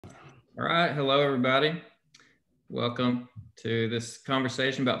All right. Hello, everybody. Welcome to this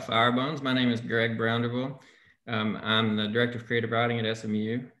conversation about Firebones. My name is Greg Brownderville. I'm the Director of Creative Writing at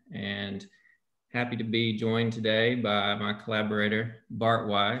SMU and happy to be joined today by my collaborator, Bart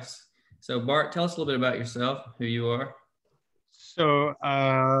Weiss. So, Bart, tell us a little bit about yourself, who you are.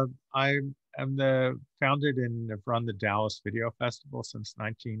 I am the founded and have run the Dallas Video Festival since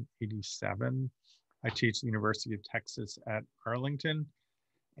 1987. I teach the University of Texas at Arlington,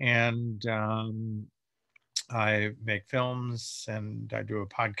 and I make films and I do a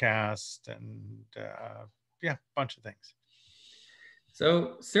podcast and yeah, a bunch of things.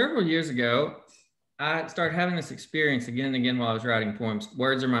 So, several years ago, I started having this experience again and again while I was writing poems.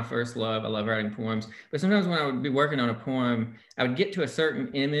 Words are my first love. I love writing poems. But sometimes when I would be working on a poem, I would get to a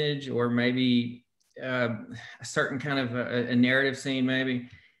certain image or maybe a certain kind of a narrative scene, maybe.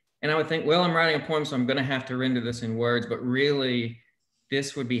 And I would think, well, I'm writing a poem, so I'm going to have to render this in words. But really,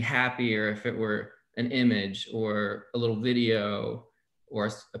 this would be happier if it were an image or a little video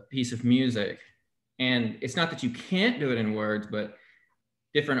or a piece of music. And it's not that you can't do it in words, but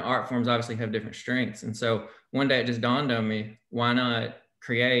different art forms obviously have different strengths. And so one day it just dawned on me, why not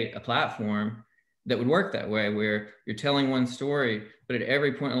create a platform that would work that way, where you're telling one story, but at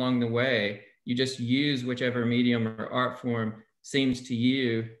every point along the way, you just use whichever medium or art form seems to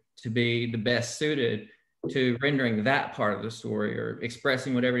you to be the best suited to rendering that part of the story or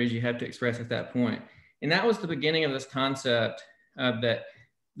expressing whatever it is you have to express at that point. And that was the beginning of this concept that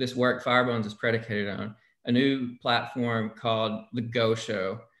this work, Firebones, is predicated on, a new platform called the Go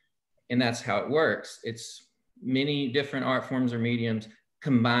Show. And that's how it works. It's many different art forms or mediums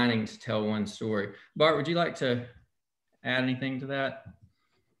combining to tell one story. Bart, would you like to add anything to that?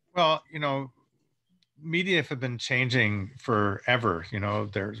 Well, media have been changing forever.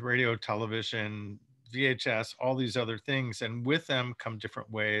 There's radio, television, VHS, all these other things, and with them come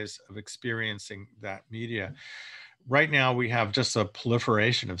different ways of experiencing that media. Right now, we have just a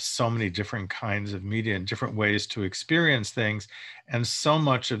proliferation of so many different kinds of media and different ways to experience things, and so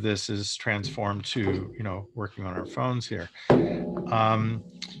much of this is transformed to working on our phones here.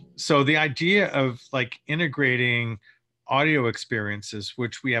 So the idea of like integrating audio experiences,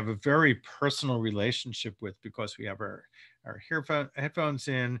 which we have a very personal relationship with because we have our headphones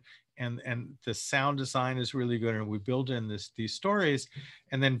in, and the sound design is really good, and we build in these stories,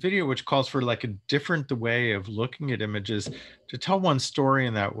 and then video, which calls for like a different way of looking at images to tell one story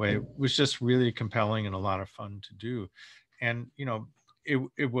in that way, was just really compelling and a lot of fun to do. And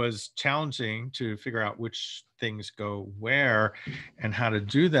it was challenging to figure out which things go where and how to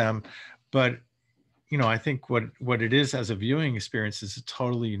do them, but I think what it is as a viewing experience is a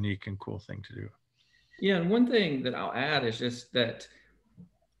totally unique and cool thing to do. Yeah, and one thing that I'll add is just that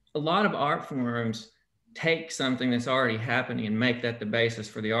a lot of art forms take something that's already happening and make that the basis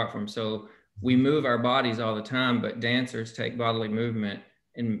for the art form. So we move our bodies all the time, but dancers take bodily movement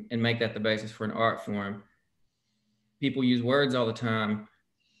and make that the basis for an art form. People use words all the time.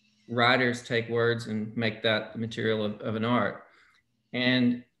 Writers take words and make that the material of an art.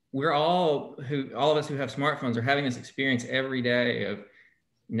 And all of us who have smartphones are having this experience every day of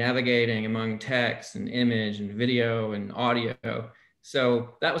navigating among text and image and video and audio.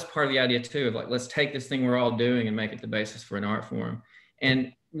 So that was part of the idea too, of like, let's take this thing we're all doing and make it the basis for an art form.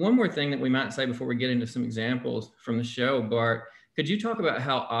 And one more thing that we might say before we get into some examples from the show, Bart, could you talk about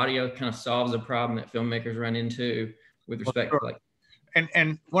how audio kind of solves a problem that filmmakers run into with Well, respect sure. to like,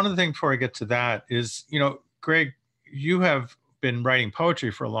 And one of the things before I get to that is, Greg, you have been writing poetry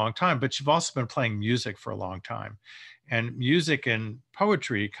for a long time, but you've also been playing music for a long time. And music and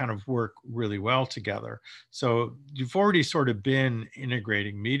poetry kind of work really well together. So you've already sort of been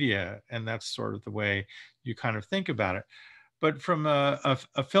integrating media, and that's sort of the way you kind of think about it. But from a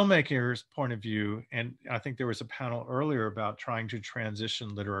filmmaker's point of view, and I think there was a panel earlier about trying to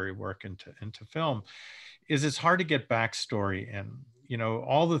transition literary work into film, is it's hard to get backstory in,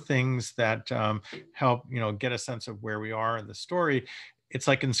 all the things that help, get a sense of where we are in the story. It's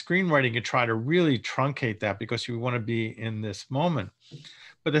like in screenwriting, you try to really truncate that because you want to be in this moment.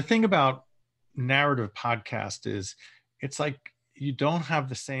 But the thing about narrative podcast is it's like you don't have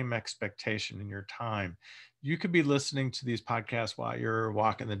the same expectation in your time. You could be listening to these podcasts while you're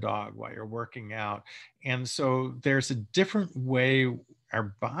walking the dog, while you're working out. And so there's a different way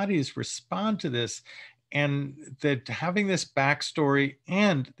our bodies respond to this. And that having this backstory,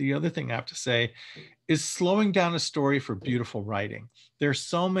 and the other thing I have to say is slowing down a story for beautiful writing. There's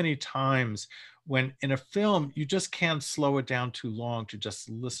so many times when in a film, you just can't slow it down too long to just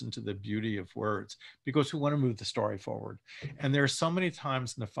listen to the beauty of words, because we want to move the story forward. And there are so many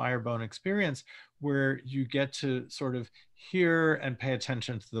times in the Firebone experience where you get to sort of hear and pay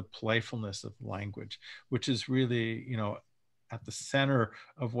attention to the playfulness of language, which is really, you know, at the center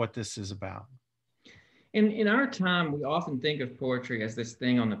of what this is about. In our time, we often think of poetry as this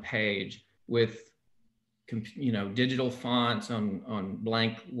thing on the page with, you know, digital fonts on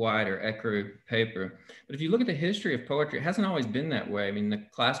blank white or ecru paper. But if you look at the history of poetry, it hasn't always been that way. I mean, the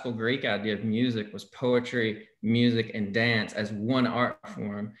classical Greek idea of music was poetry, music, and dance as one art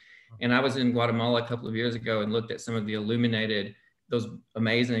form. And I was in Guatemala a couple of years ago and looked at some of the those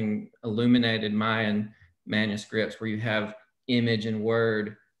amazing illuminated Mayan manuscripts where you have image and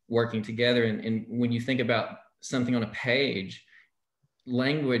word working together. And when you think about something on a page,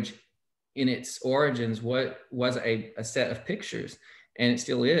 language in its origins, what was a set of pictures, and it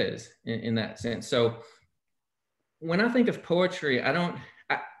still is in that sense. So when I think of poetry,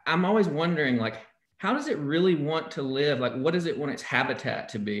 I'm always wondering, like, how does it really want to live? Like, what does it want its habitat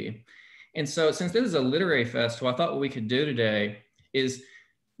to be? And so since this is a literary festival, I thought what we could do today is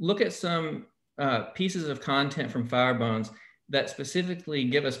look at some pieces of content from Firebones that specifically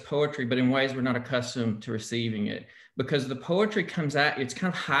give us poetry, but in ways we're not accustomed to receiving it. Because the poetry comes at you, it's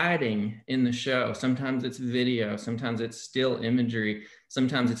kind of hiding in the show. Sometimes it's video, sometimes it's still imagery,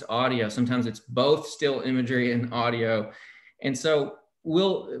 sometimes it's audio, sometimes it's both still imagery and audio. And so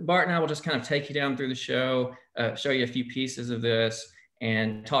Bart and I will just kind of take you down through the show, show you a few pieces of this,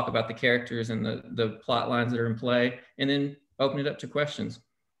 and talk about the characters and the plot lines that are in play, and then open it up to questions.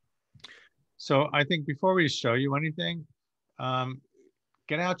 So I think before we show you anything,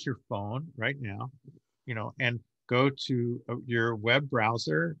 get out your phone right now, you know, and go to your web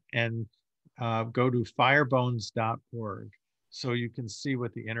browser and go to firebones.org so you can see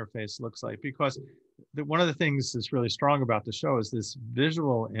what the interface looks like. Because one of the things that's really strong about the show is this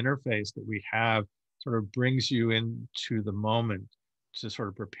visual interface that we have sort of brings you into the moment to sort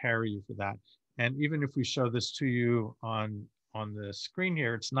of prepare you for that. And even if we show this to you on the screen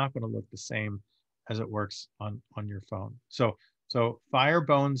here, it's not going to look the same as it works on your phone. So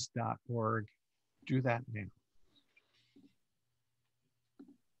firebones.org, do that now.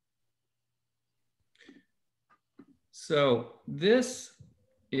 So this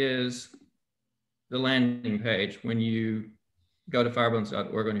is the landing page when you go to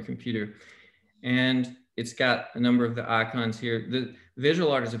firebones.org on your computer. And it's got a number of the icons here. The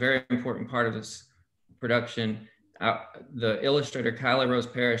visual art is a very important part of this production. The illustrator, Kyla Rose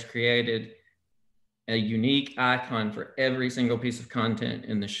Parrish, created a unique icon for every single piece of content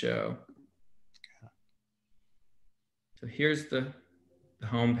in the show. So here's the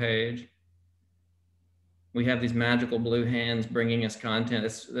home page. We have these magical blue hands bringing us content.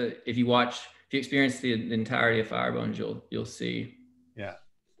 If you experience the entirety of Firebones, you'll see. Yeah,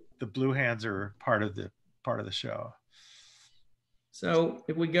 the blue hands are part of the show. So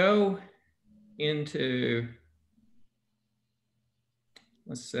if we go into,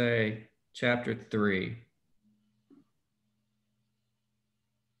 let's say, chapter 3.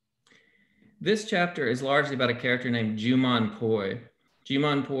 This chapter is largely about a character named Jumon Poi.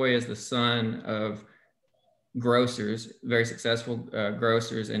 Jumon Poi is the son of grocers, very successful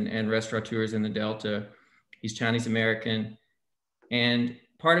grocers and restaurateurs in the Delta. He's Chinese American. And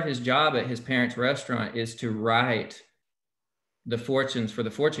part of his job at his parents' restaurant is to write the fortunes for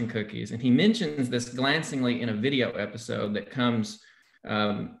the fortune cookies. And he mentions this glancingly in a video episode that comes,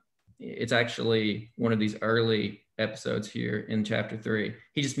 it's actually one of these early episodes here in chapter 3.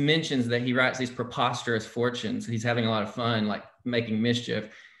 He just mentions that he writes these preposterous fortunes. He's having a lot of fun, like making mischief,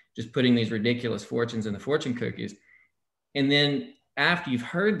 just putting these ridiculous fortunes in the fortune cookies. And then after you've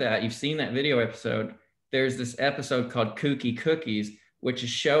heard that, you've seen that video episode, there's this episode called Kooky Cookies, which is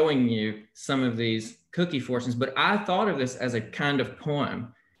showing you some of these cookie fortunes. But I thought of this as a kind of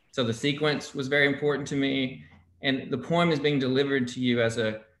poem. So the sequence was very important to me. And the poem is being delivered to you as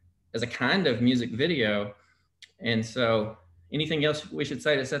a kind of music video. And so anything else we should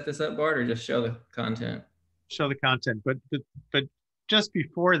say to set this up, Bart, or just show the content? Show the content, but just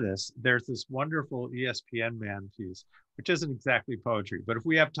before this, there's this wonderful ESPN Man piece, which isn't exactly poetry, but if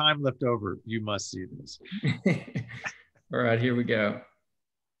we have time left over, you must see this. All right, here we go.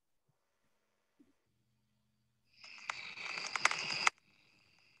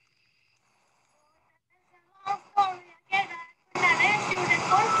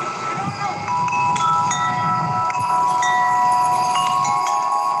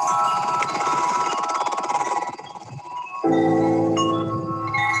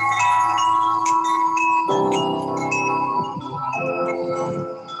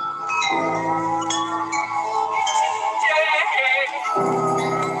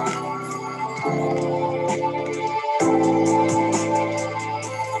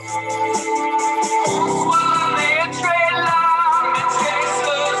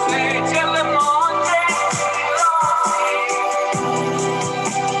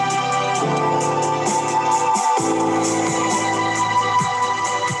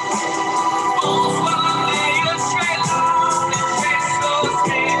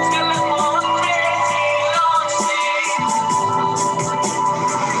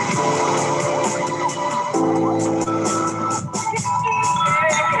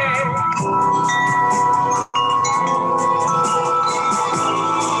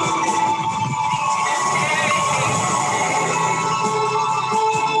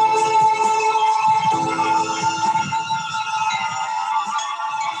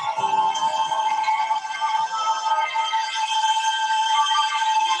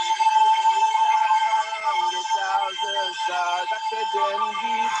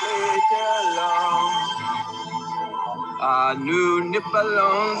 Nous ne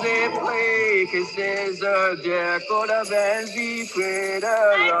parlons et près que ces heures de coda benzi près de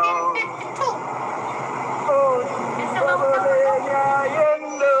l'homme. Oh, Babalena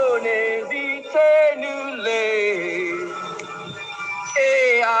yendo ne vite nule.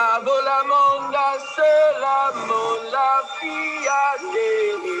 E a vola monda se la mola fiade.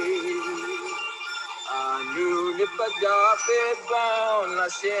 Nous ne pas d'affaire bon la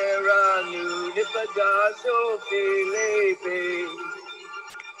sierra, nous ne pas d'assaut Philippe.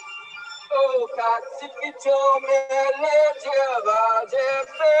 Oh, Catsipito, me lleva de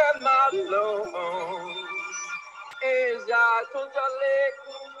fe malo. Es a totale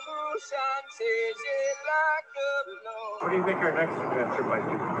chance la. What do you think our next adventure might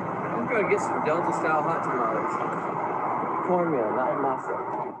be? I'm going to get some Delta style hot tamales. Cornmeal, not masa.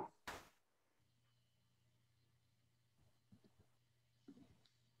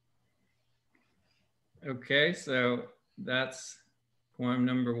 Okay, so that's poem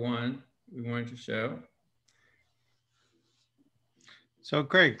number one we wanted to show. So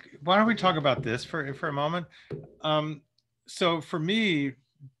Greg, why don't we talk about this for a moment? So for me,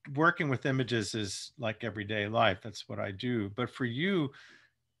 working with images is like everyday life. That's what I do. But for you,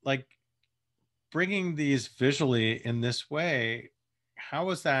 like bringing these visually in this way, how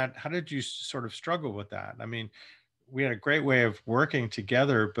was that? How did you sort of struggle with that? I mean, we had a great way of working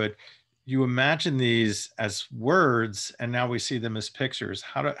together, but you imagine these as words and now we see them as pictures.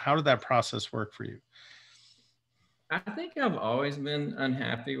 How did that process work for you? I think I've always been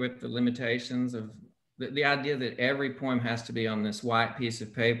unhappy with the limitations of the idea that every poem has to be on this white piece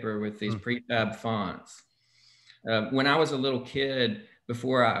of paper with these prefab fonts. When I was a little kid,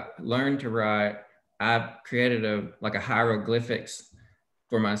 before I learned to write, I created a hieroglyphics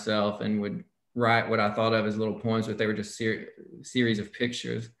for myself and would write what I thought of as little poems, but they were just series of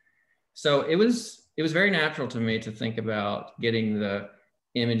pictures. So it was very natural to me to think about getting the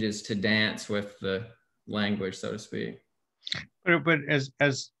images to dance with the language, so to speak. But as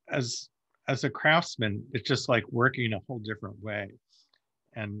a craftsman, it's just like working a whole different way.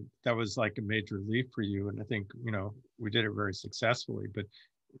 And that was like a major leap for you. And I think, you know, we did it very successfully, but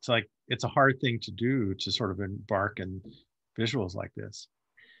it's like, it's a hard thing to do, to sort of embark in visuals like this.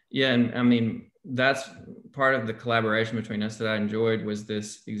 Yeah, and I mean, that's part of the collaboration between us that I enjoyed, was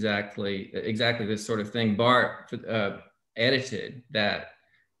this exactly this sort of thing. Bart edited that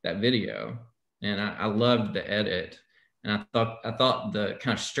video, and I loved the edit. And I thought the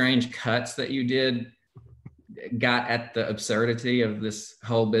kind of strange cuts that you did got at the absurdity of this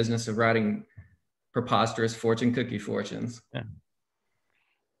whole business of writing preposterous fortune cookie fortunes. Yeah.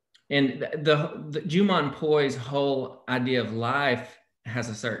 And the Jumon Poi's whole idea of life has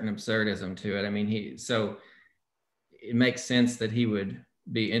a certain absurdism to it. I mean, so it makes sense that he would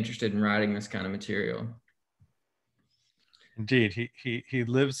be interested in writing this kind of material. Indeed, he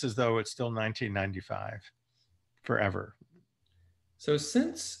lives as though it's still 1995, forever. So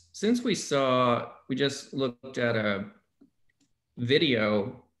since we just looked at a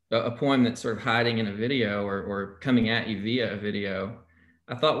video, a poem that's sort of hiding in a video or coming at you via a video,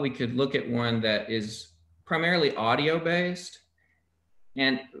 I thought we could look at one that is primarily audio based.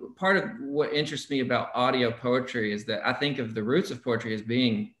 And part of what interests me about audio poetry is that I think of the roots of poetry as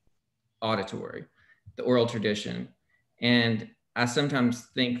being auditory, the oral tradition. And I sometimes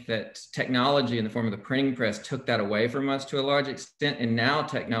think that technology in the form of the printing press took that away from us to a large extent. And now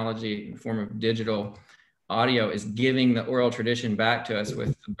technology in the form of digital audio is giving the oral tradition back to us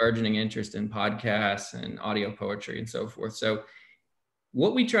with the burgeoning interest in podcasts and audio poetry and so forth. So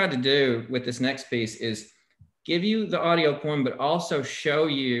what we tried to do with this next piece is give you the audio poem, but also show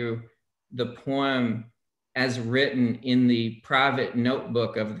you the poem as written in the private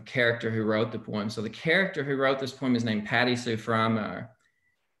notebook of the character who wrote the poem. So the character who wrote this poem is named Patty Sue Frommer,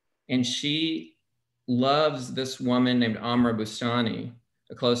 and she loves this woman named Amra Bustani,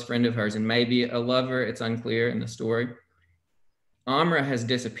 a close friend of hers, and maybe a lover, it's unclear in the story. Amra has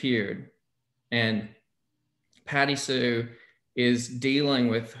disappeared, and Patty Sue is dealing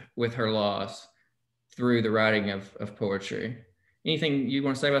with her loss through the writing of poetry. Anything you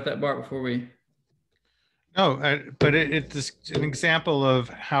want to say about that, Bart, before we? No, but it's an example of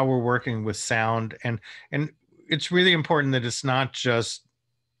how we're working with sound, and it's really important that it's not just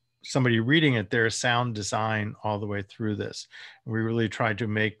somebody reading it. There's sound design all the way through this. We really tried to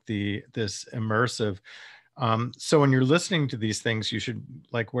make this immersive. So when you're listening to these things, you should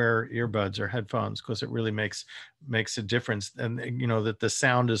like wear earbuds or headphones, because it really makes a difference. And you know that the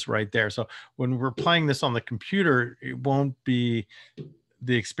sound is right there. So when we're playing this on the computer, it won't be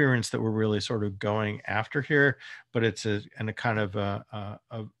the experience that we're really sort of going after here, but it's a kind of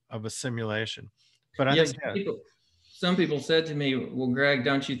a simulation. But I think some people said to me, well, Greg,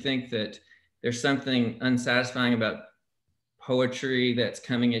 don't you think that there's something unsatisfying about poetry that's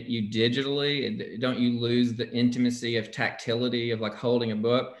coming at you digitally? Don't you lose the intimacy of tactility of like holding a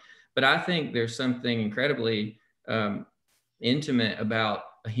book? But I think there's something incredibly intimate about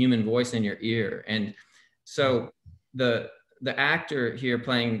a human voice in your ear. And so the actor here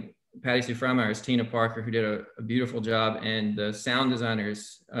playing Patty Sue Freimeyer is Tina Parker, who did a beautiful job. And the sound designer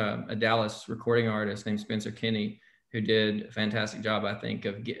is a Dallas recording artist named Spencer Kinney, who did a fantastic job, I think,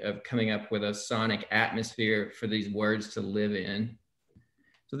 of coming up with a sonic atmosphere for these words to live in.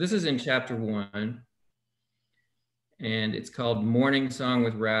 So this is in chapter 1, and it's called Morning Song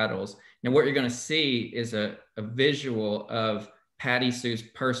with Rattles. Now what you're gonna see is a visual of Patty Sue's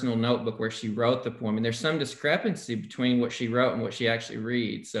personal notebook where she wrote the poem. And there's some discrepancy between what she wrote and what she actually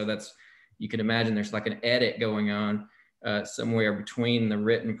reads. So that's, you can imagine there's like an edit going on somewhere between the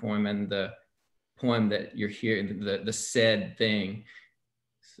written poem and the poem that you're hearing, the said thing.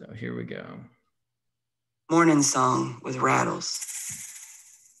 So here we go. Morning Song with Rattles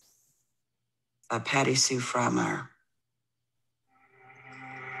by Patty Sue Freimeyer.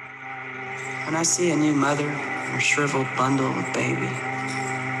 When I see a new mother and a shriveled bundle of baby,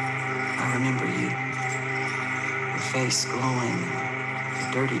 I remember you, your face glowing,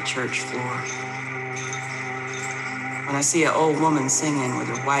 the dirty church floor. When I see an old woman singing with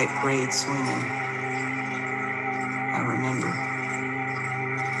her white braid swinging, I remember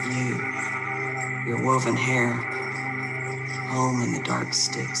you, your woven hair, home in the dark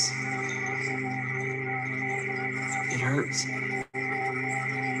sticks. It hurts.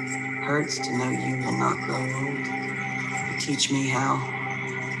 Hurts to know you will not grow old, to teach me how.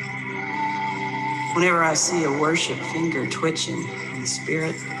 Whenever I see a worship finger twitching in the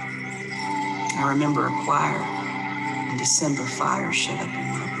spirit, I remember a choir and December fire shut up in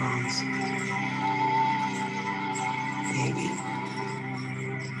my bones. Baby,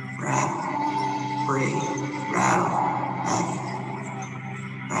 rattle, braid, rattle, rattle,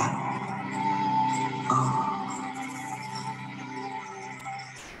 rattle.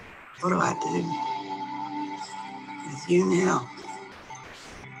 What do I do with you now?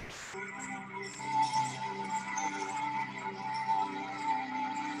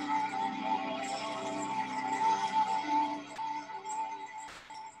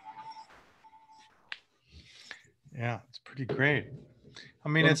 Yeah, it's pretty great. I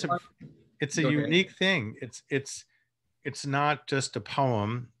mean, it's a unique thing. It's not just a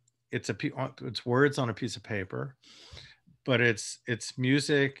poem. It's words on a piece of paper, but it's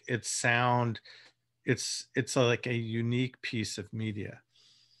music, it's sound, it's like a unique piece of media.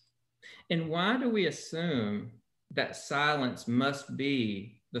 And why do we assume that silence must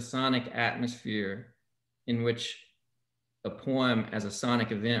be the sonic atmosphere in which a poem as a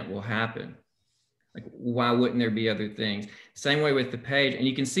sonic event will happen? Like, why wouldn't there be other things? Same way with the page. And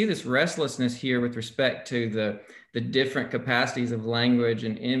you can see this restlessness here with respect to the different capacities of language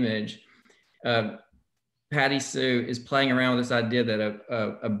and image. Patty Sue is playing around with this idea that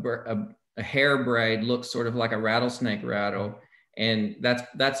a hair braid looks sort of like a rattlesnake rattle. And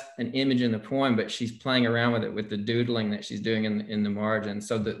that's an image in the poem, but she's playing around with it with the doodling that she's doing in the margin.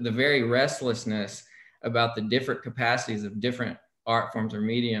 So the very restlessness about the different capacities of different art forms or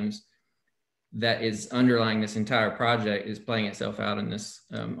mediums that is underlying this entire project is playing itself out in this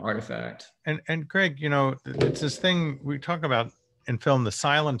artifact. And Greg, you know, it's this thing we talk about in film. The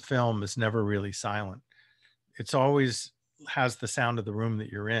silent film is never really silent. It's always has the sound of the room that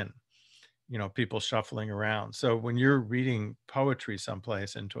you're in, you know, people shuffling around. So when you're reading poetry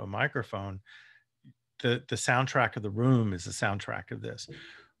someplace into a microphone, the soundtrack of the room is the soundtrack of this.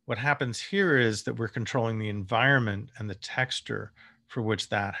 What happens here is that we're controlling the environment and the texture for which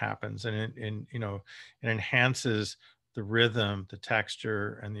that happens. And it enhances the rhythm, the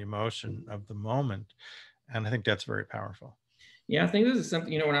texture, and the emotion of the moment. And I think that's very powerful. Yeah, I think this is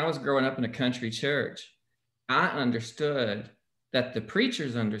something, you know, when I was growing up in a country church, I understood that the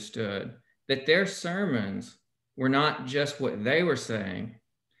preachers understood that their sermons were not just what they were saying,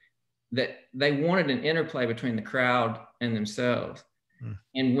 that they wanted an interplay between the crowd and themselves.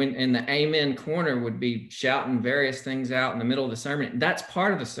 And when in the amen corner would be shouting various things out in the middle of the sermon, that's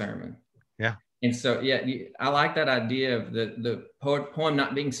part of the sermon. Yeah. And so, yeah, I like that idea of the poem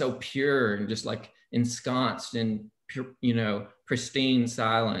not being so pure and just like ensconced in, you know, pristine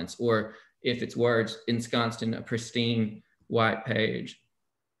silence, or if it's words, ensconced in a pristine white page.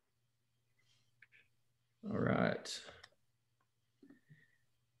 All right.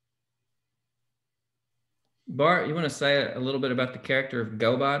 Bart, you want to say a little bit about the character of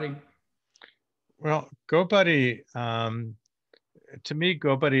GoBody? Well, GoBuddy, to me,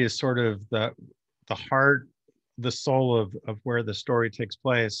 GoBuddy is sort of the heart, the soul of where the story takes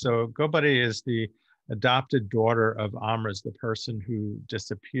place. So GoBuddy is the adopted daughter of Amra's, the person who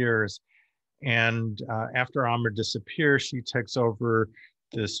disappears. And after Amra disappears, she takes over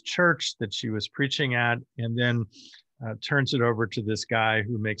this church that she was preaching at, and then turns it over to this guy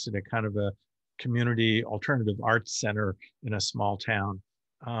who makes it a kind of a community alternative arts center in a small town.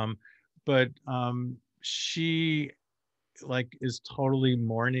 But she like is totally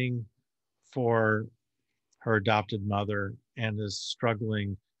mourning for her adopted mother and is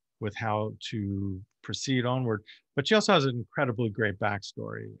struggling with how to proceed onward. But she also has an incredibly great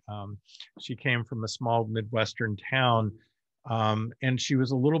backstory. She came from a small Midwestern town, and she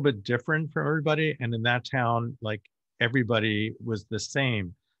was a little bit different from everybody. And in that town, like everybody was the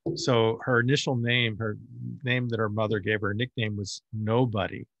same. So her initial name, her name that her mother gave her, nickname was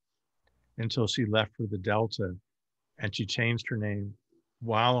Nobody, until she left for the Delta, and she changed her name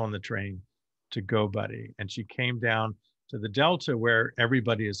while on the train to GoBuddy. And she came down to the Delta where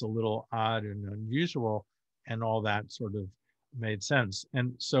everybody is a little odd and unusual, and all that sort of made sense.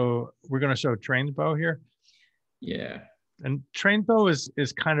 And so we're going to show Trainbow here. Yeah. And Trainbow is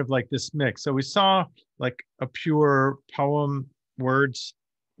kind of like this mix. So we saw like a pure poem, words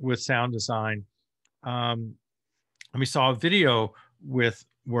with sound design. And we saw a video with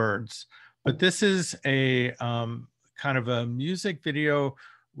words, but this is a kind of a music video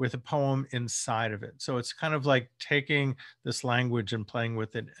with a poem inside of it. So it's kind of like taking this language and playing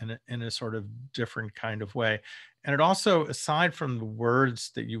with it in a sort of different kind of way. And it also, aside from the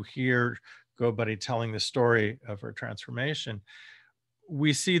words that you hear GoBuddy telling the story of her transformation,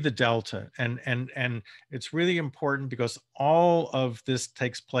 we see the Delta, and it's really important because all of this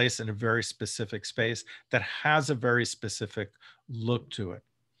takes place in a very specific space that has a very specific look to it.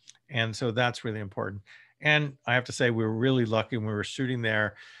 And so that's really important. And I have to say, we were really lucky when we were shooting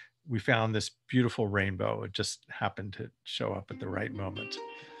there. We found this beautiful rainbow. It just happened to show up at the right moment.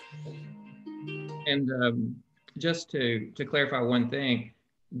 And just to clarify one thing,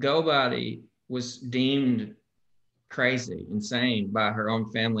 GoBody was deemed crazy, insane by her own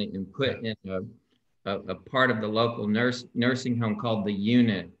family, and put in a part of the local nursing home called the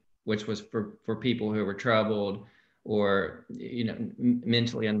Unit, which was for people who were troubled or, you know,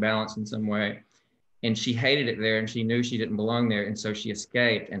 mentally unbalanced in some way. And she hated it there, and she knew she didn't belong there. And so she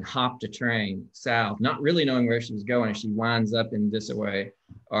escaped and hopped a train south, not really knowing where she was going. And she winds up in Disaway,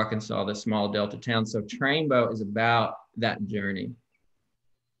 Arkansas, this small Delta town. So Trainbow is about that journey.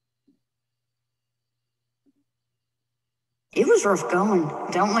 It was rough going.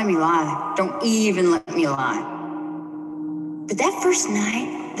 Don't let me lie. Don't even let me lie. But that first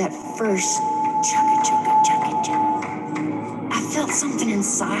night, that first chugga, I felt something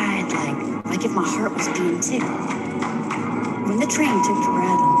inside, like if my heart was being tickled. When the train took to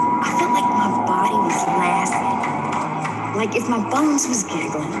rattling, I felt like my body was laughing. Like if my bones was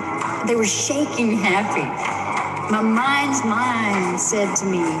giggling. They were shaking happy. My mind's mind said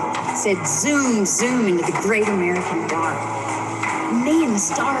zoom, zoom into the great American dark. Me and the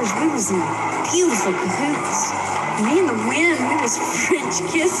stars, we was in beautiful cahoots. Me and the wind, we was French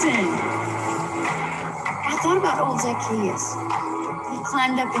kissing. I thought about old Zacchaeus. He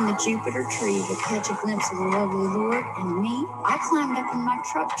climbed up in the Jupiter tree to catch a glimpse of the lovely Lord, and me, I climbed up in my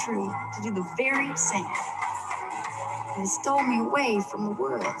truck tree to do the very same. And it stole me away from the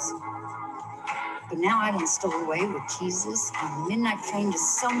worlds. But now I done stole away with Jesus on a midnight train to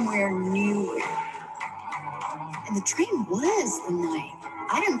somewhere new. And the train was the night.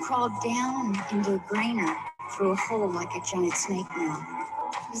 I done crawled down into a grainer through a hole like a giant snake now.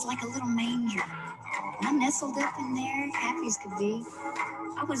 It was like a little manger. And I nestled up in there, happy as could be.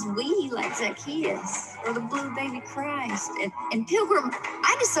 I was wee like Zacchaeus or the blue baby Christ. And Pilgrim,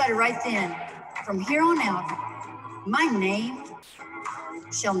 I decided right then, from here on out, my name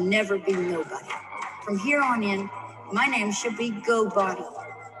shall never be Nobody. From here on in, my name shall be GoBody.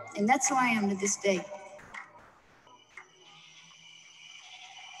 And that's who I am to this day.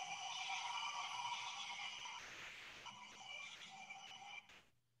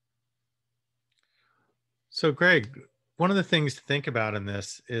 So Greg, one of the things to think about in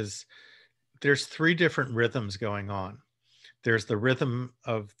this is there's 3 different rhythms going on. There's the rhythm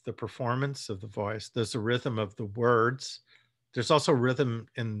of the performance of the voice. There's the rhythm of the words. There's also rhythm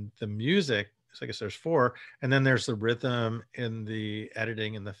in the music. So I guess there's 4. And then there's the rhythm in the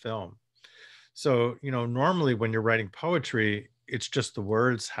editing in the film. So, you know, normally when you're writing poetry, it's just the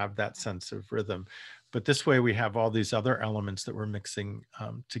words have that sense of rhythm. But this way we have all these other elements that we're mixing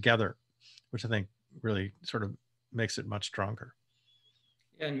together, which I think really sort of makes it much stronger.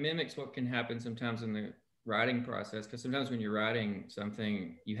 Yeah, and mimics what can happen sometimes in the writing process. Because sometimes when you're writing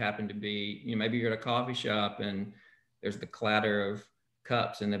something, you happen to be, you know, maybe you're at a coffee shop and there's the clatter of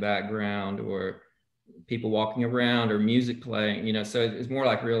cups in the background, or people walking around, or music playing, you know, so it's more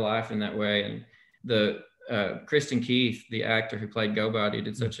like real life in that way. And the Kristen Keith, the actor who played GoBody,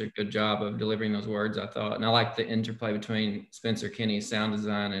 did such a good job of delivering those words, I thought. And I like the interplay between Spencer Kinney's sound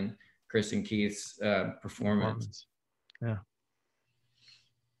design and Kristen Keith's performance. Yeah.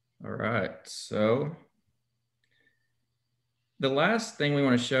 All right, so the last thing we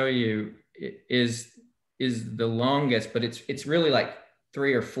want to show you is the longest, but it's really like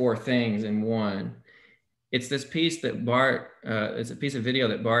 3 or 4 things in one. It's this piece that Bart, it's a piece of video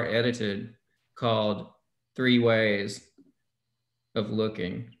that Bart edited called 3 Ways of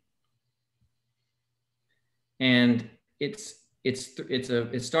Looking. And it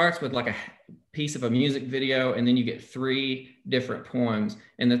starts with like a piece of a music video, and then you get 3 different poems.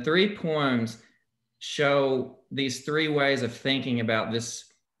 And the 3 poems show these 3 ways of thinking about this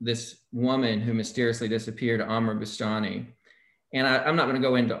woman who mysteriously disappeared, Amra Bustani. And I'm not going to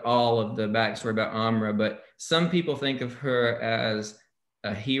go into all of the backstory about Amra, but some people think of her as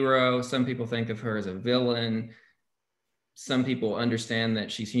a hero. Some people think of her as a villain. Some people understand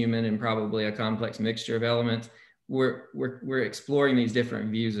that she's human and probably a complex mixture of elements. We're exploring these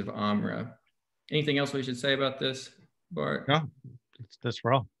different views of Amra. Anything else we should say about this, Bart? No, that's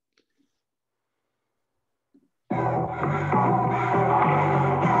well.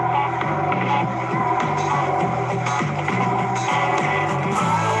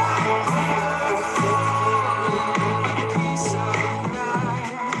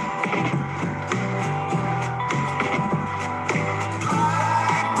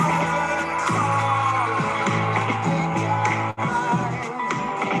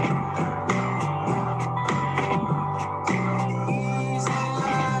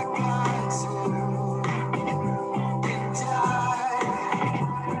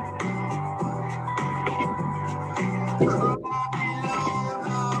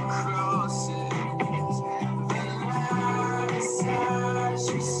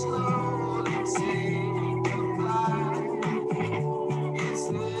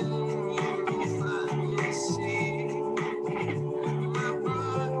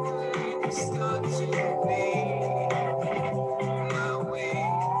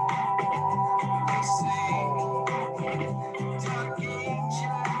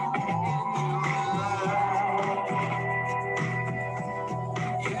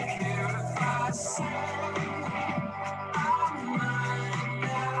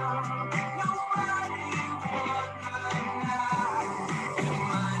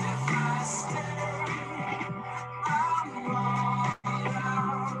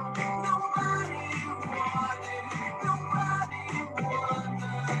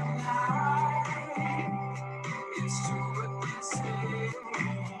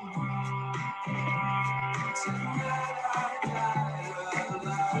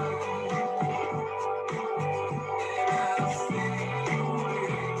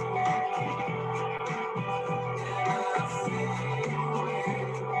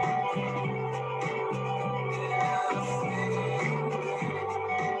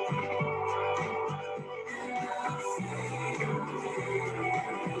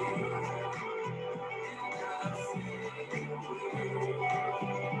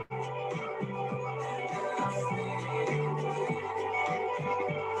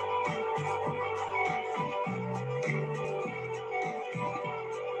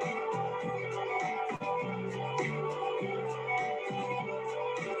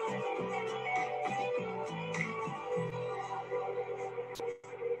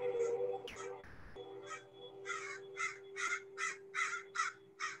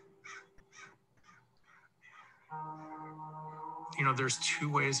 You know, there's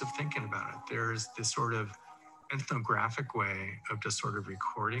 2 ways of thinking about it. There's this sort of ethnographic way of just sort of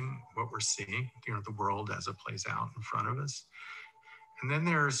recording what we're seeing, you know, the world as it plays out in front of us. And then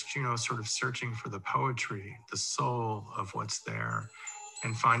there's, you know, sort of searching for the poetry, the soul of what's there,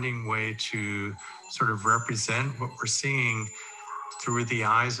 and finding a way to sort of represent what we're seeing through the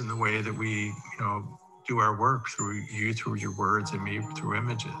eyes and the way that we, you know, do our work through you, through your words, and me through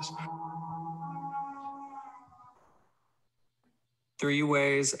images. 3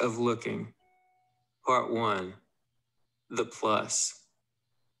 Ways of Looking. Part 1, the plus.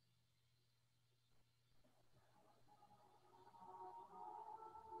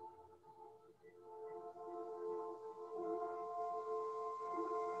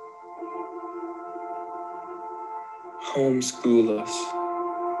 Homeschool us.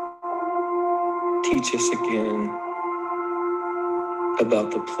 Teach us again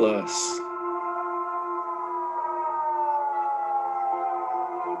about the plus.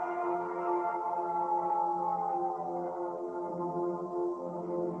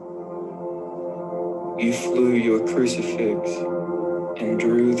 You flew your crucifix and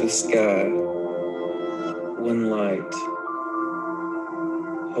drew the sky, one light,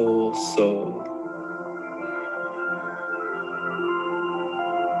 whole soul.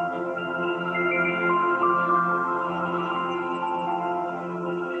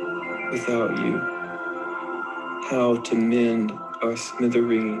 Without you, how to mend our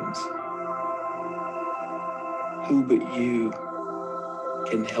smithereens? Who but you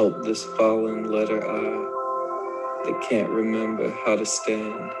can help this fallen letter I that can't remember how to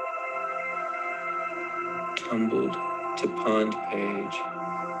stand? Tumbled to pond page,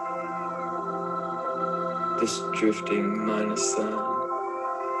 this drifting minus sign.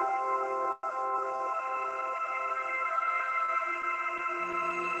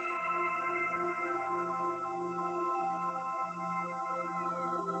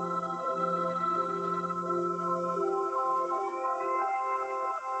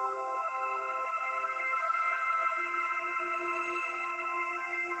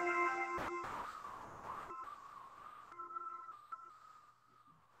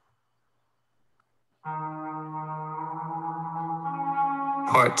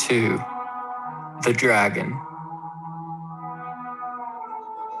 Part 2, the dragon.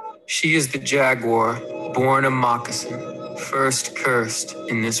 She is the jaguar, born a moccasin, first cursed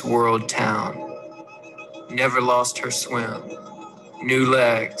in this world town. Never lost her swim. New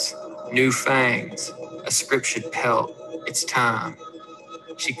legs, new fangs, a scriptured pelt. It's time.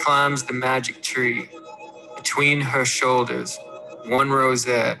 She climbs the magic tree. Between her shoulders, one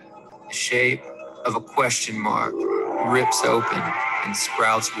rosette, the shape of a question mark, rips open and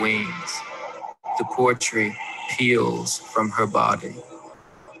sprouts wings. The poetry peels from her body.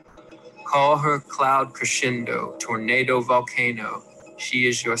 Call her cloud crescendo, tornado volcano. She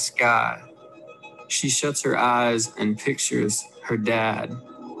is your sky. She shuts her eyes and pictures her dad,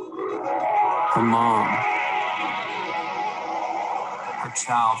 her mom, her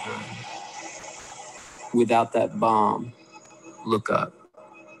childhood. Without that bomb, look up.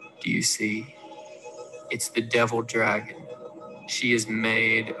 Do you see? It's the devil dragon. She is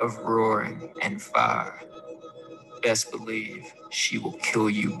made of roaring and fire. Best believe she will kill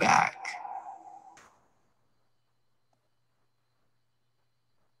you back.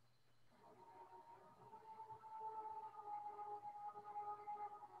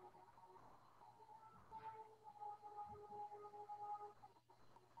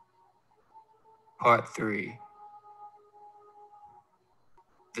 Part 3,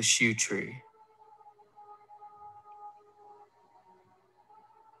 the shoe tree.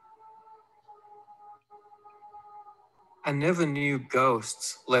 I never knew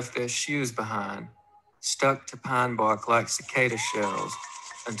ghosts left their shoes behind, stuck to pine bark like cicada shells,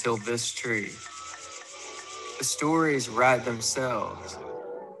 until this tree. The stories write themselves.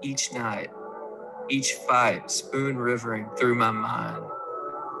 Each night, each fight spoon rivering through my mind.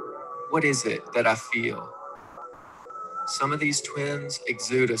 What is it that I feel? Some of these twins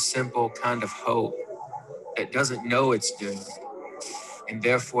exude a simple kind of hope that doesn't know it's doomed, and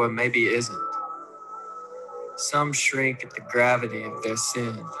therefore maybe isn't. Some shrink at the gravity of their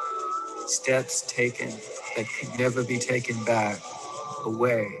sin, steps taken that could never be taken back,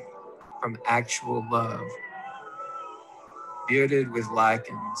 away from actual love. Bearded with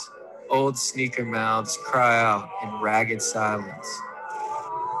lichens, old sneaker mouths cry out in ragged silence.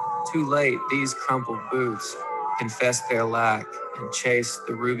 Too late, these crumpled boots confess their lack and chase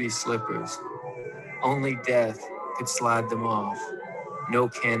the ruby slippers. Only death could slide them off. No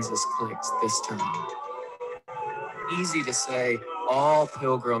Kansas clicks this time. Easy to say, all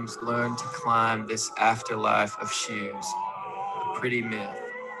pilgrims learn to climb this afterlife of shoes. A pretty myth.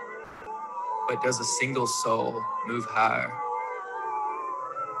 But does a single soul move higher?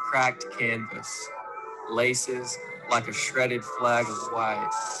 Cracked canvas, laces like a shredded flag of white,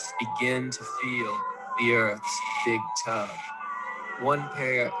 begin to feel the earth's big tug. One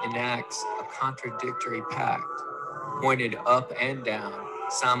pair enacts a contradictory pact, pointed up and down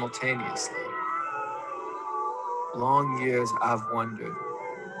simultaneously. Long years I've wondered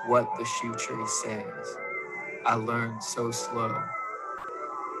what the shoe tree says. I learned so slow.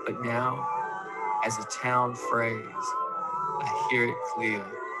 But now, as a town phrase, I hear it clear.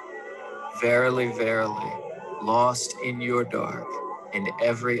 Verily, verily, lost in your dark and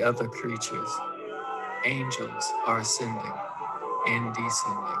every other creature's, angels are ascending and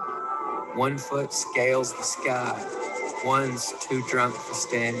descending. One foot scales the sky, one's too drunk for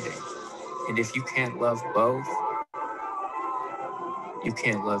standing. And if you can't love both, you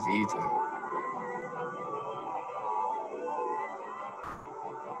can't love either.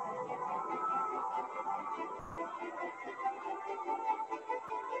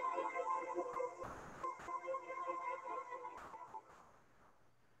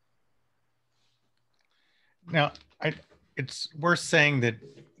 Now, it's worth saying that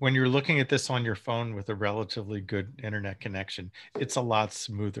when you're looking at this on your phone with a relatively good internet connection, it's a lot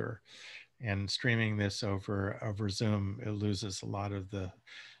smoother. And streaming this over Zoom, it loses a lot of the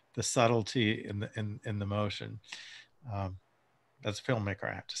subtlety in the motion. As a filmmaker,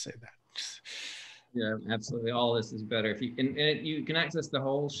 I have to say that. Yeah, absolutely. All this is better. If you you can access the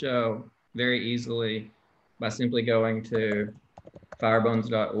whole show very easily by simply going to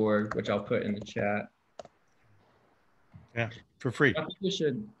firebones.org, which I'll put in the chat. Yeah, for free. I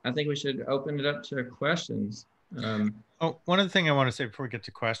think we should open it up to questions. Oh, one other thing I want to say before we get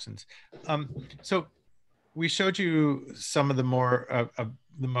to questions. So we showed you some of the more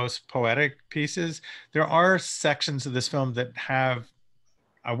the most poetic pieces. There are sections of this film that have,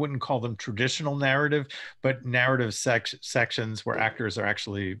 I wouldn't call them traditional narrative, but narrative sections where actors are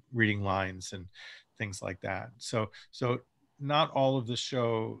actually reading lines and things like that. So not all of the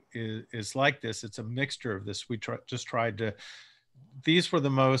show is like this. It's a mixture of this. We just tried to, these were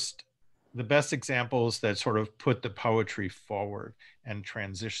the best examples that sort of put the poetry forward and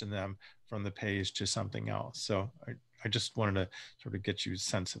transition them from the page to something else. So I just wanted to sort of get you a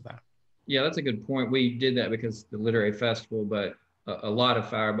sense of that. Yeah, that's a good point. We did that because the literary festival, but a lot of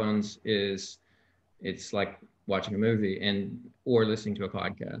Firebones it's like watching a movie or listening to a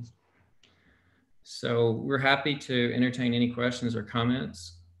podcast. So we're happy to entertain any questions or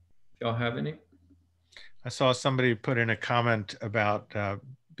comments if y'all have any. I saw somebody put in a comment about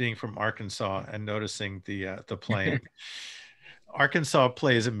being from Arkansas and noticing the playing. Arkansas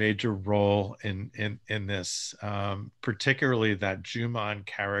plays a major role in this, particularly that Juman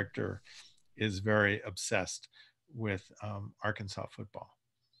character is very obsessed with Arkansas football.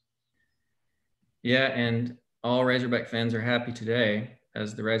 Yeah, and all Razorback fans are happy today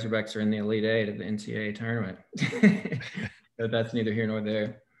as the Razorbacks are in the Elite Eight of the NCAA tournament. But that's neither here nor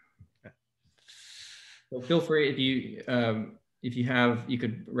there. So feel free if you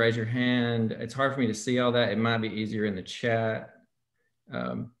could raise your hand. It's hard for me to see all that. It might be easier in the chat.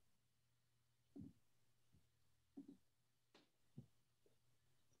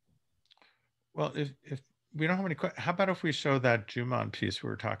 Well, if we don't have any questions, how about if we show that Juman piece we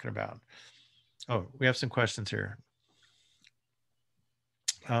were talking about? Oh, we have some questions here.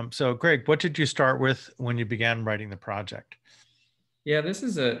 So Greg, what did you start with when you began writing the project? Yeah, this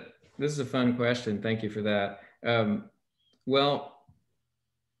is a fun question. Thank you for that. Well,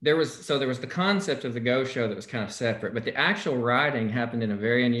 there was the concept of the Go Show that was kind of separate, but the actual writing happened in a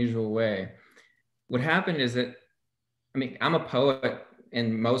very unusual way. What happened is that, I mean, I'm a poet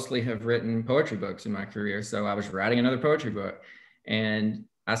and mostly have written poetry books in my career. So I was writing another poetry book and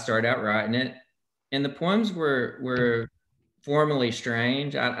I started out writing it. And the poems were formally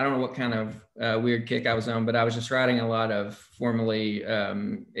strange. I don't know what kind of weird kick I was on, but I was just writing a lot of formally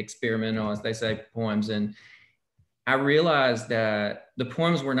experimental, as they say, poems. And I realized that the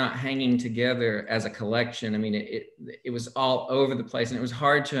poems were not hanging together as a collection. I mean, it was all over the place. And it was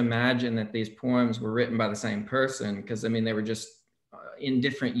hard to imagine that these poems were written by the same person because, I mean, they were just in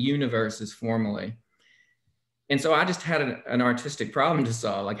different universes formally. And so I just had an artistic problem to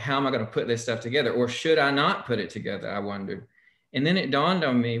solve. Like, how am I going to put this stuff together? Or should I not put it together? I wondered. And then it dawned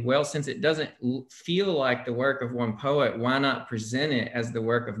on me, well, since it doesn't feel like the work of one poet, why not present it as the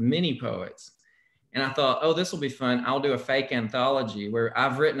work of many poets? And I thought, oh, this will be fun. I'll do a fake anthology where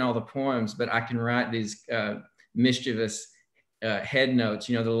I've written all the poems, but I can write these mischievous head notes,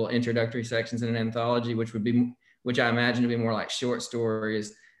 you know, the little introductory sections in an anthology, which I imagine to be more like short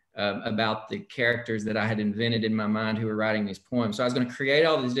stories about the characters that I had invented in my mind who were writing these poems. So I was going to create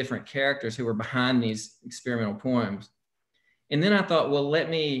all these different characters who were behind these experimental poems. And then I thought, well, let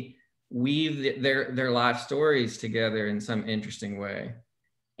me weave their life stories together in some interesting way.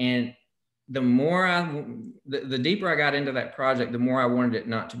 And the deeper I got into that project, the more I wanted it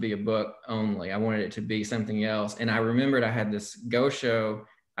not to be a book only. I wanted it to be something else. And I remembered I had this Go Show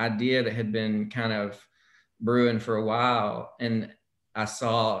idea that had been kind of brewing for a while, and I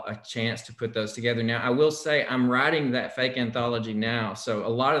saw a chance to put those together. Now, I will say I'm writing that fake anthology now. So a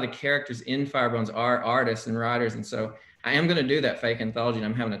lot of the characters in Firebones are artists and writers. And so I am going to do that fake anthology, and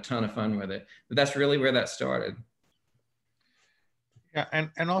I'm having a ton of fun with it. But that's really where that started. Yeah,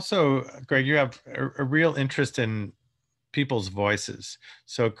 and also, Greg, you have a real interest in people's voices.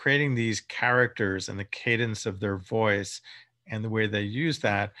 So creating these characters and the cadence of their voice and the way they use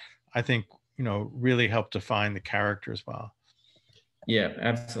that, I think, you know, really helped define the character as well. Yeah,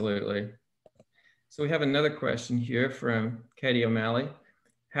 absolutely. So we have another question here from Katie O'Malley.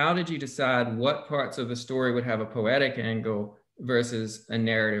 How did you decide what parts of the story would have a poetic angle versus a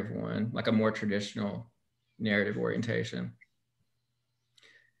narrative one, like a more traditional narrative orientation?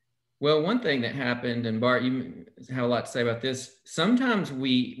 Well, one thing that happened, and Bart, you have a lot to say about this. Sometimes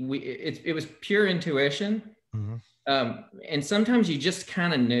it was pure intuition. Mm-hmm. And sometimes you just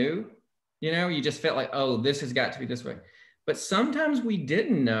kind of knew, you know, you just felt like, oh, this has got to be this way. But sometimes we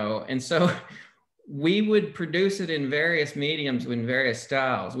didn't know. And so we would produce it in various mediums, in various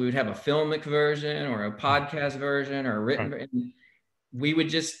styles. We would have a filmic version or a podcast version or a written, right. And we would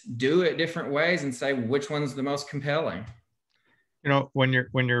just do it different ways and say, which one's the most compelling? You know, when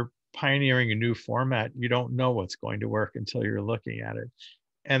you're pioneering a new format, you don't know what's going to work until you're looking at it.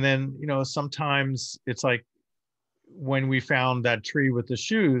 And then, you know, sometimes it's like when we found that tree with the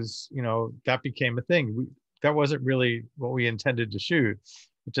shoes, you know, that became a thing. That wasn't really what we intended to shoot.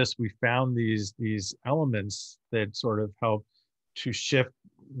 It just, we found these elements that sort of help to shift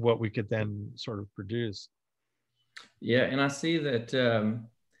what we could then sort of produce. Yeah, and I see that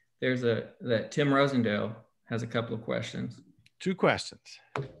that Tim Rosendale has a couple of questions. 2 questions.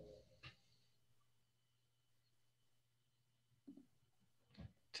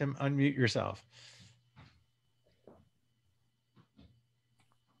 Tim, unmute yourself.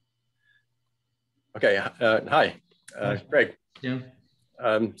 Okay, hi, Greg. Yeah.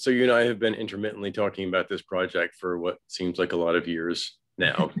 So you and I have been intermittently talking about this project for what seems like a lot of years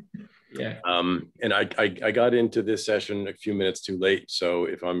now. Yeah. And I got into this session a few minutes too late. So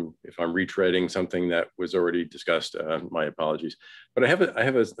if I'm retreading something that was already discussed, my apologies. But I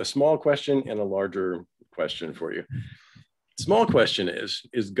have a small question and a larger question for you. Small question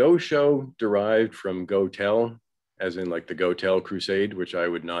is Go Show derived from Go Tell, as in like the Go Tell Crusade, which I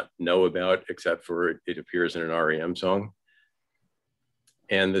would not know about except for it appears in an REM song?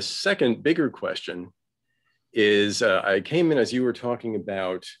 And the second bigger question is, I came in as you were talking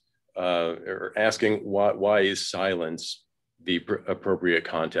about, or asking why is silence the appropriate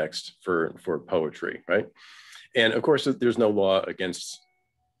context for poetry, right? And of course, there's no law against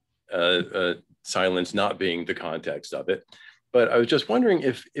silence not being the context of it. But I was just wondering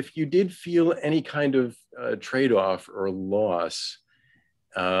if you did feel any kind of trade-off or loss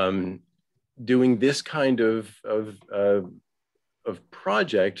doing this kind of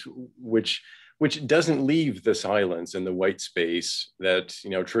project, which doesn't leave the silence and the white space that, you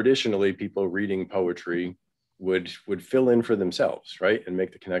know, traditionally people reading poetry would fill in for themselves, right, and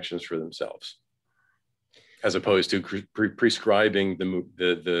make the connections for themselves, as opposed to prescribing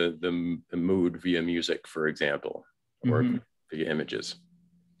the mood via music, for example, or via images.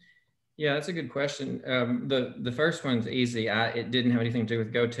 Yeah, that's a good question. The first one's easy. It didn't have anything to do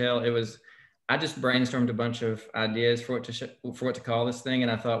with Go Tell. It was, I just brainstormed a bunch of ideas for what to call this thing,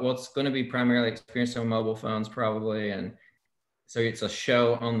 and I thought, well, it's going to be primarily experienced on mobile phones, probably, and so it's a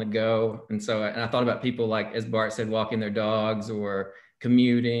show on the go. And so, and I thought about people like, as Bart said, walking their dogs or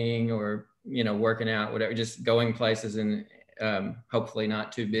commuting or, you know, working out, whatever, just going places and hopefully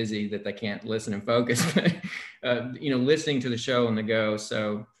not too busy that they can't listen and focus. You know, listening to the show on the go.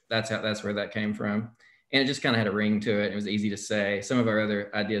 So that's where that came from. And it just kind of had a ring to it. It was easy to say. Some of our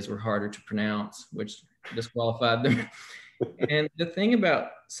other ideas were harder to pronounce, which disqualified them. And the thing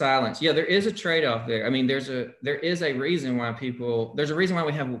about silence, yeah, there is a trade-off there. I mean, there is a reason why there's a reason why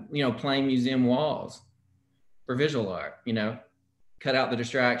we have, you know, plain museum walls for visual art, you know, cut out the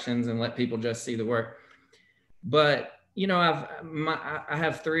distractions and let people just see the work. But, you know, I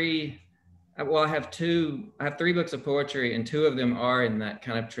have 3 books of poetry, and 2 of them are in that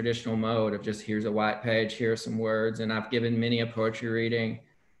kind of traditional mode of just, here's a white page, here are some words. And I've given many a poetry reading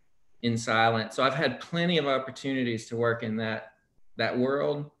in silence. So I've had plenty of opportunities to work in that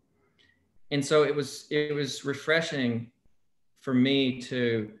world. And so it was refreshing for me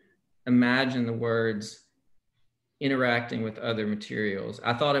to imagine the words interacting with other materials.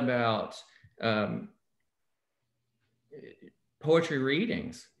 I thought about poetry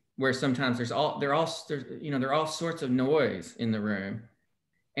readings, where sometimes there's all sorts of noise in the room,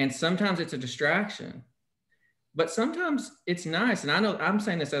 and sometimes it's a distraction. But sometimes it's nice, and I know I'm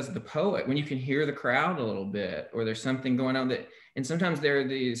saying this as the poet, when you can hear the crowd a little bit, or there's something going on that, and sometimes there are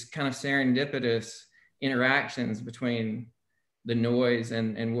these kind of serendipitous interactions between the noise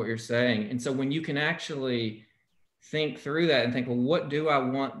and what you're saying. And so when you can actually think through that and think, well, what do I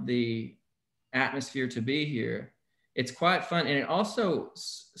want the atmosphere to be here? It's quite fun. And it also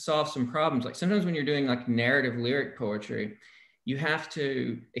solves some problems. Like sometimes when you're doing like narrative lyric poetry, you have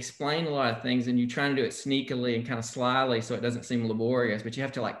to explain a lot of things, and you try to do it sneakily and kind of slyly so it doesn't seem laborious, but you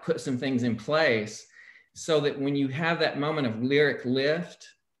have to like put some things in place so that when you have that moment of lyric lift,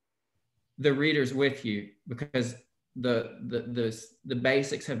 the reader's with you because the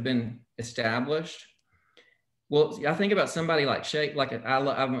basics have been established. Well, I think about somebody like Shakespeare, like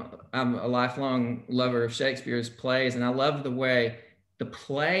I'm a lifelong lover of Shakespeare's plays, and I love the way the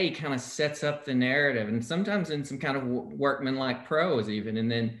play kind of sets up the narrative, and sometimes in some kind of workmanlike prose even,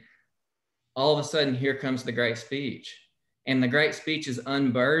 and then all of a sudden here comes the great speech, and the great speech is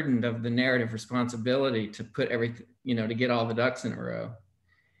unburdened of the narrative responsibility to put everything, you know, to get all the ducks in a row.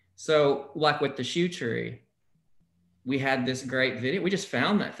 So like with the shoe tree, we had this great video. We just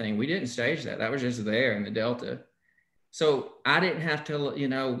found that thing. We didn't stage that. That was just there in the Delta. So I didn't have to, you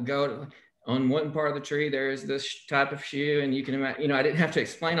know, go to, on one part of the tree, there's this type of shoe, and you can imagine, you know, I didn't have to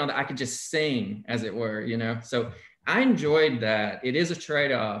explain all that. I could just sing, as it were, you know. So I enjoyed that. It is a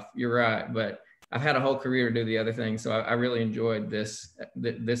trade-off, you're right, but I've had a whole career to do the other thing. So I really enjoyed this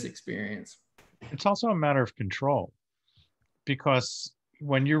experience. It's also a matter of control, because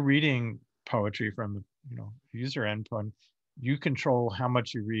when you're reading poetry from the, you know, user endpoint, you control how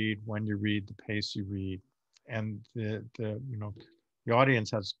much you read, when you read, the pace you read, and the you know, the audience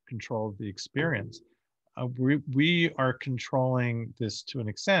has control of the experience. We are controlling this to an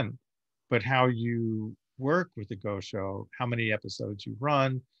extent, but how you work with the Go Show, how many episodes you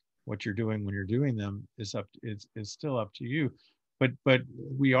run, what you're doing when you're doing them is still up to you. But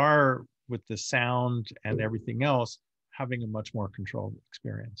we are, with the sound and everything else, having a much more controlled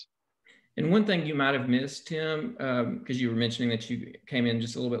experience. And one thing you might have missed, Tim, because you were mentioning that you came in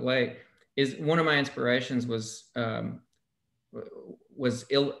just a little bit late, is one of my inspirations was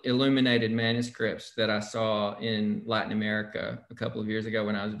illuminated manuscripts that I saw in Latin America a couple of years ago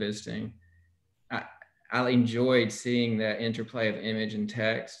when I was visiting. I enjoyed seeing that interplay of image and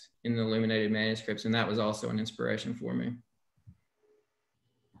text in the illuminated manuscripts, and that was also an inspiration for me.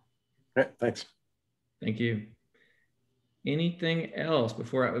 Okay, thanks. Thank you. Anything else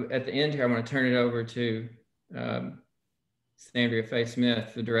before at the end here? I want to turn it over to Sandria Faye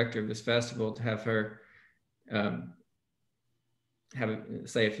Smith, the director of this festival, to have her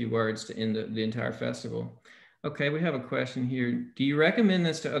say a few words to end the entire festival. Okay, we have a question here. Do you recommend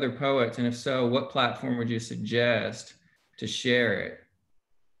this to other poets? And if so, what platform would you suggest to share it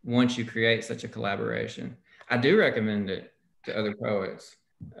once you create such a collaboration? I do recommend it to other poets.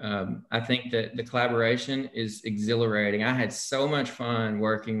 I think that the collaboration is exhilarating. I had so much fun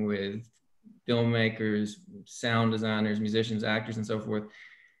working with filmmakers, sound designers, musicians, actors, and so forth.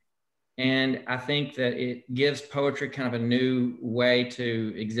 And I think that it gives poetry kind of a new way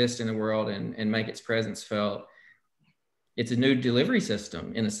to exist in the world and make its presence felt. It's a new delivery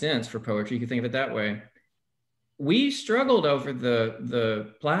system, in a sense, for poetry. You can think of it that way. We struggled over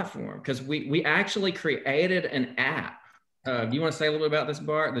the platform because we actually created an app. Do you want to say a little bit about this,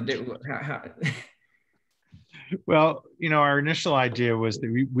 Bart? Well, you know, our initial idea was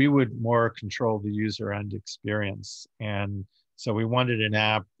that we would more control the user end experience. And so we wanted an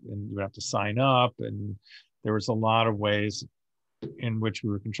app, and you would have to sign up, and there was a lot of ways in which we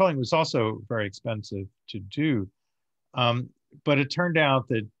were controlling. It was also very expensive to do. But it turned out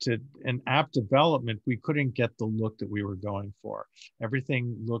that in app development, we couldn't get the look that we were going for.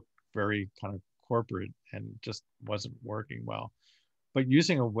 Everything looked very kind of corporate and just wasn't working well. But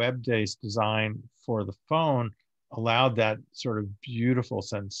using a web-based design for the phone allowed that sort of beautiful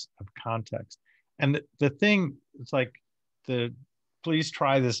sense of context. And the thing, it's like please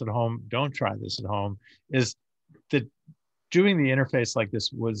try this at home, don't try this at home, is that doing the interface like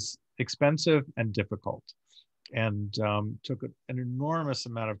this was expensive and difficult, and took an enormous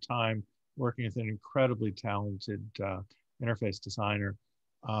amount of time working with an incredibly talented interface designer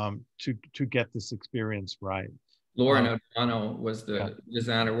to get this experience right. Lauren O'Donnell was the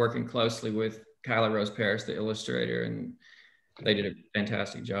designer, working closely with Kyla Rose Parrish, the illustrator, and they did a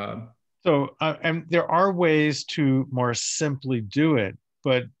fantastic job. So, and there are ways to more simply do it,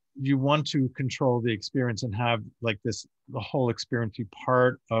 but you want to control the experience and have like the whole experience be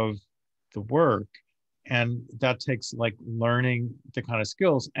part of the work. And that takes like learning the kind of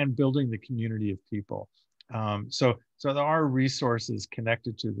skills and building the community of people. So there are resources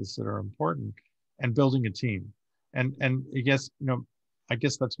connected to this that are important, and building a team. And I guess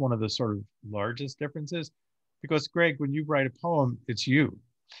that's one of the sort of largest differences, because Greg, when you write a poem, it's you.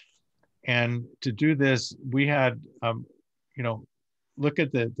 And to do this, we had, look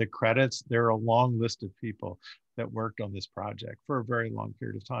at the credits. There are a long list of people that worked on this project for a very long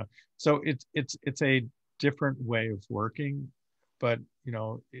period of time. So it's a different way of working, but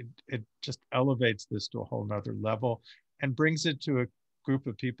it just elevates this to a whole nother level and brings it to a group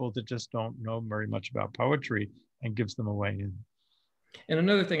of people that just don't know very much about poetry and gives them a way in. And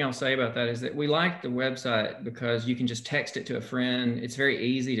another thing I'll say about that is that we like the website because you can just text it to a friend. It's very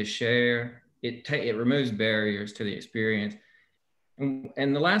easy to share. It removes barriers to the experience.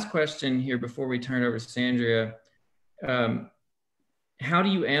 And the last question here before we turn it over to Sandria, how do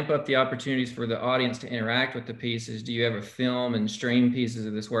you amp up the opportunities for the audience to interact with the pieces? Do you ever film and stream pieces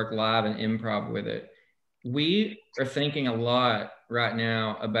of this work live and improv with it? We are thinking a lot right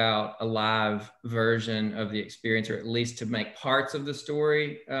now about a live version of the experience, or at least to make parts of the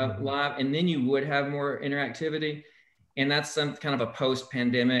story live, and then you would have more interactivity. And that's some kind of a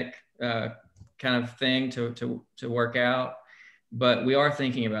post-pandemic kind of thing to work out. But we are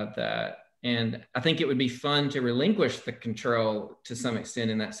thinking about that. And I think it would be fun to relinquish the control to some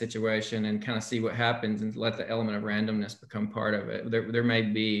extent in that situation and kind of see what happens and let the element of randomness become part of it. There may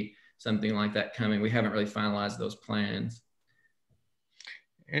be something like that coming. We haven't really finalized those plans.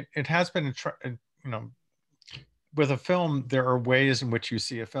 It has been, with a film, there are ways in which you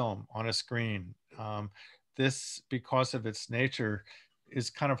see a film on a screen. This, because of its nature, is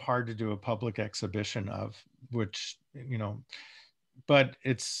kind of hard to do a public exhibition of, which, but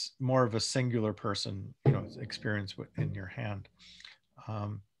it's more of a singular person, experience in your hand.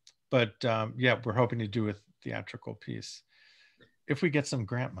 Yeah, we're hoping to do a theatrical piece if we get some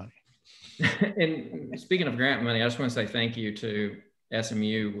grant money. And speaking of grant money, I just want to say thank you to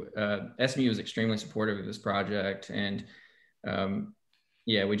SMU. SMU was extremely supportive of this project, and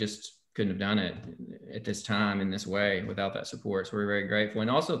yeah, we just couldn't have done it at this time in this way without that support. So we're very grateful. And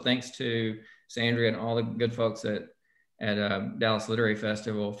also thanks to Sandria and all the good folks at Dallas Literary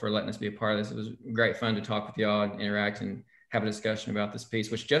Festival for letting us be a part of this. It was great fun to talk with y'all and interact and have a discussion about this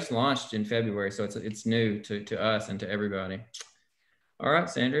piece, which just launched in February. So it's new to us and to everybody. All right,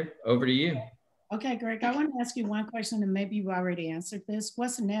 Sandra, over to you. Okay, Greg, I want to ask you one question, and maybe you already answered this.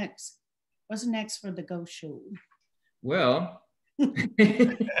 What's next? What's next for the Ghost Show? Well,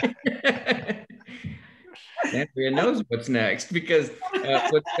 Andrea knows what's next, because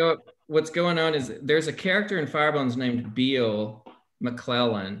what's going on is there's a character in Firebones named Beale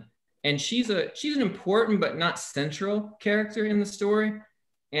McClellan, and she's an important but not central character in the story.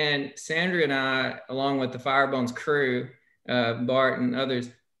 And Sandra and I, along with the Firebones crew, Bart and others,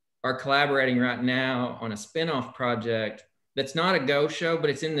 are collaborating right now on a spin-off project that's not a ghost show, but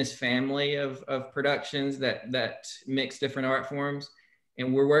it's in this family of productions that mix different art forms.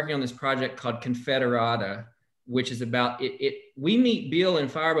 And we're working on this project called Confederata, which is about we meet Beale in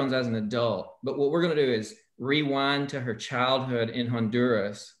Firebones as an adult, but what we're going to do is rewind to her childhood in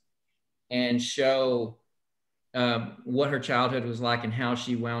Honduras and show what her childhood was like and how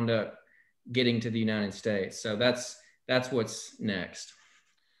she wound up getting to the United States. So that's what's next.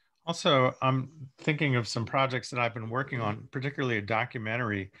 Also, I'm thinking of some projects that I've been working on, particularly a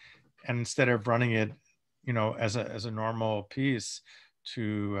documentary, and instead of running it, as a normal piece,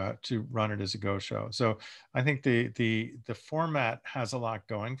 to run it as a ghost show. So I think the format has a lot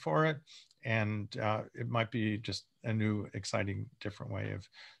going for it, and it might be just a new, exciting, different way of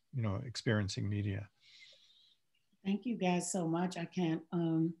experiencing media. Thank you guys so much. I can't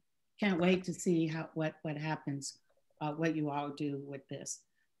wait to see what happens, what you all do with this.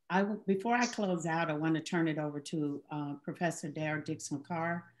 Before I close out, I want to turn it over to Professor Darrell Dixon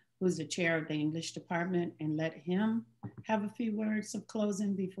Carr, who's the chair of the English department, and let him have a few words of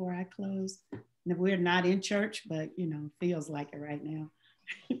closing before I close. And we're not in church, but feels like it right now.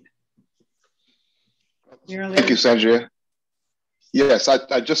 Thank you, Sandria. Yes,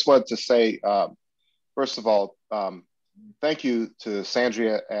 I just wanted to say, first of all, thank you to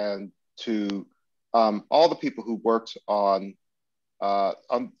Sandria and to all the people who worked on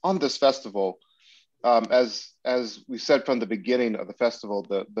this festival. As we said from the beginning of the festival,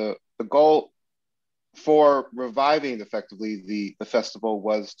 the goal for reviving effectively the festival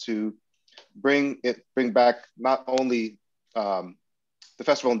was to bring back not only the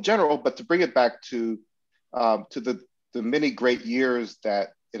festival in general, but to bring it back to the many great years that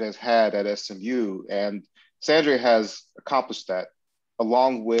it has had at SMU. And Sandria has accomplished that,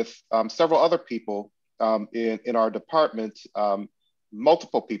 along with several other people in our department,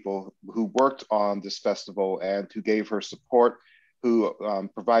 multiple people who worked on this festival and who gave her support, who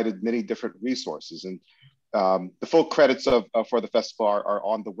provided many different resources. And the full credits for the festival are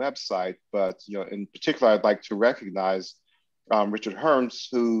on the website, but in particular, I'd like to recognize Richard Hearns,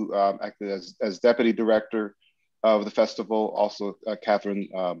 who acted as deputy director of the festival. Also, Catherine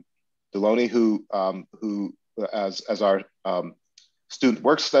Deloney, who as our student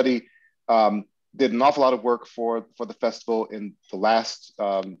work study, did an awful lot of work for the festival in the last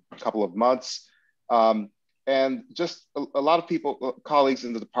couple of months. And just a lot of people, colleagues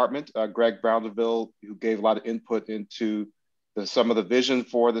in the department, Greg Brownderville, who gave a lot of input into some of the vision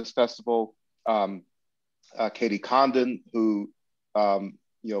for this festival. Katie Condon, who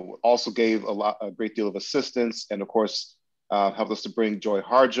also gave a great deal of assistance, and of course helped us to bring Joy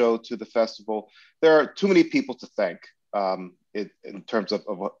Harjo to the festival. There are too many people to thank in terms of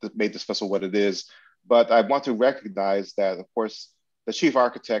what made this festival what it is, but I want to recognize that, of course, the chief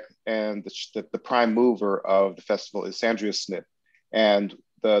architect and the prime mover of the festival is Sandria Smith, and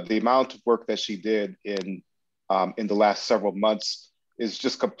the amount of work that she did in the last several months is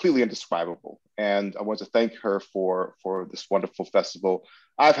just completely indescribable. And I want to thank her for this wonderful festival.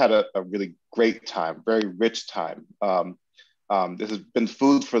 I've had a really great time, very rich time. This has been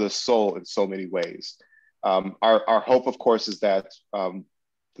food for the soul in so many ways. Our hope, of course, is that the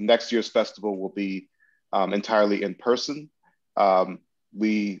next year's festival will be entirely in person.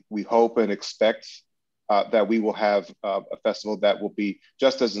 We hope and expect that we will have a festival that will be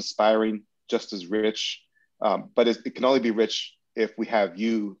just as inspiring, just as rich, but it can only be rich if we have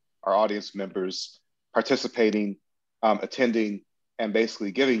you, our audience members, participating, attending, and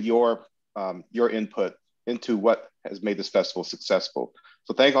basically giving your input into what has made this festival successful.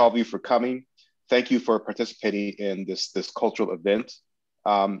 So thank all of you for coming. Thank you for participating in this cultural event.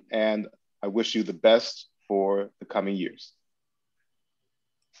 And I wish you the best for the coming years.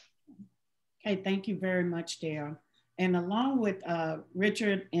 Okay, thank you very much, Dale. And along with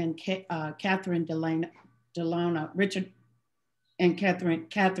Richard and Catherine Delona, Richard and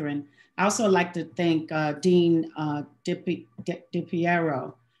Catherine, I also like to thank Dean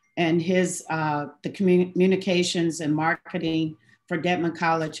DiPiero and his the communications and marketing for Dedman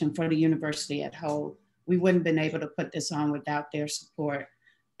College and for the university at whole. We wouldn't have been able to put this on without their support.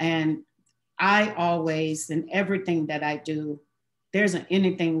 And I always, in everything that I do, there isn't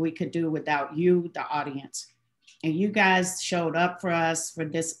anything we could do without you, the audience. And you guys showed up for us for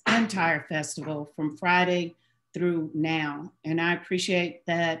this entire festival from Friday through now. And I appreciate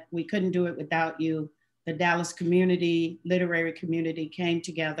that we couldn't do it without you. The Dallas community, literary community came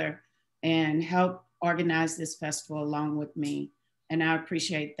together and helped organize this festival along with me. And I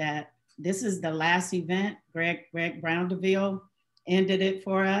appreciate that. This is the last event. Greg Brownderville ended it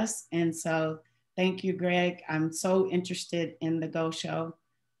for us. And so thank you, Greg. I'm so interested in the Go Show.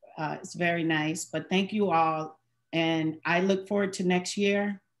 It's very nice, but thank you all. And I look forward to next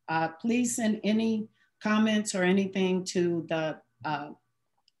year. Please send any comments or anything to the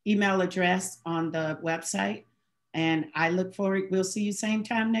email address on the website. And I look forward, we'll see you same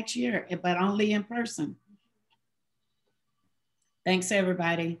time next year, but only in person. Thanks,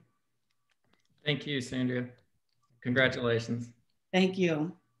 everybody. Thank you, Sandria. Congratulations. Thank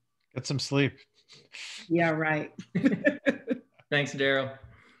you. Get some sleep. Yeah, right. Thanks, Daryl.